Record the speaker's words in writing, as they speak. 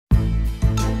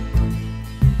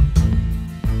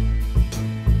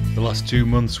last 2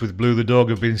 months with Blue the dog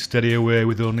have been steady away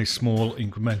with only small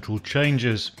incremental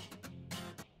changes.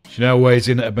 She now weighs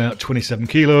in at about 27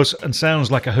 kilos and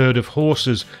sounds like a herd of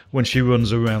horses when she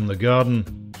runs around the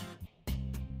garden.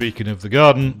 Speaking of the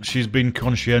garden, she's been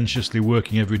conscientiously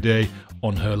working every day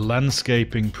on her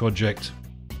landscaping project.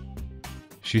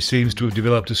 She seems to have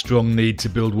developed a strong need to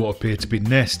build what appear to be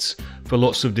nests for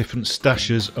lots of different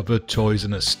stashes of her toys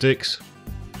and her sticks.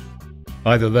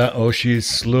 Either that or she is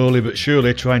slowly but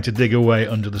surely trying to dig away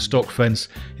under the stock fence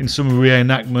in some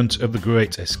reenactment of the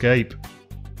Great Escape.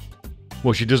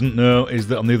 What she doesn't know is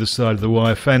that on the other side of the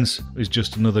wire fence is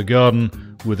just another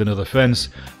garden with another fence,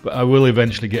 but I will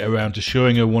eventually get around to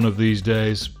showing her one of these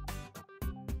days.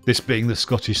 This being the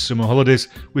Scottish summer holidays,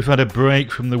 we've had a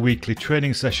break from the weekly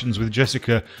training sessions with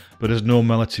Jessica, but as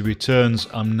normality returns,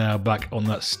 I'm now back on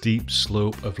that steep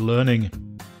slope of learning.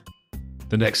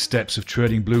 The next steps of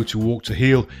training Blue to walk to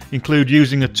heel include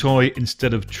using a toy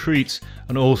instead of treats,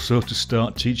 and also to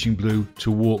start teaching Blue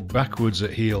to walk backwards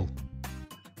at heel.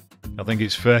 I think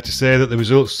it's fair to say that the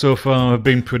results so far have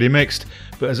been pretty mixed,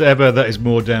 but as ever that is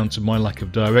more down to my lack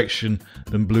of direction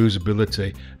than Blue's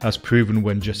ability, as proven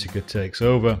when Jessica takes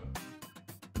over.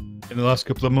 In the last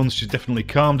couple of months she's definitely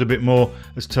calmed a bit more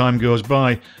as time goes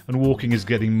by, and walking is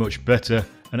getting much better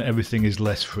and everything is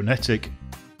less frenetic.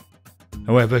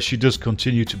 However, she does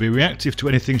continue to be reactive to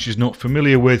anything she's not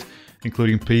familiar with,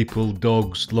 including people,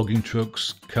 dogs, logging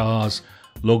trucks, cars,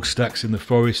 log stacks in the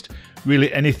forest,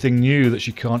 really anything new that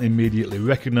she can't immediately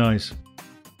recognise.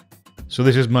 So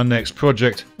this is my next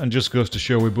project, and just goes to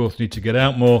show we both need to get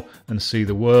out more and see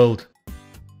the world.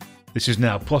 This is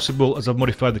now possible as I've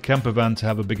modified the camper van to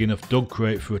have a big enough dog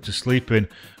crate for her to sleep in,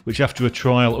 which after a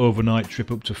trial overnight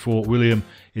trip up to Fort William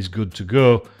is good to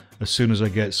go as soon as I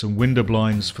get some window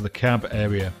blinds for the cab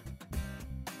area.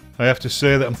 I have to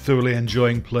say that I'm thoroughly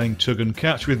enjoying playing tug and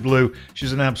catch with Blue.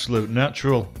 She's an absolute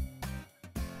natural.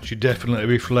 She definitely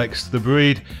reflects the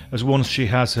breed, as once she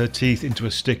has her teeth into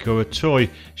a stick or a toy,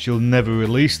 she'll never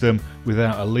release them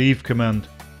without a leave command.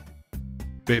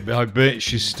 Bit by bit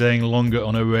she's staying longer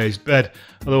on her raised bed,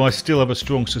 although I still have a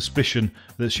strong suspicion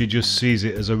that she just sees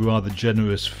it as a rather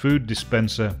generous food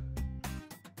dispenser.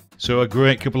 So a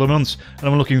great couple of months, and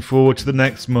I'm looking forward to the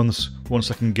next months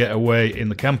once I can get away in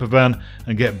the camper van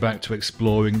and get back to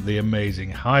exploring the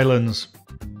amazing Highlands.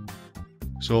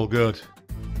 It's all good.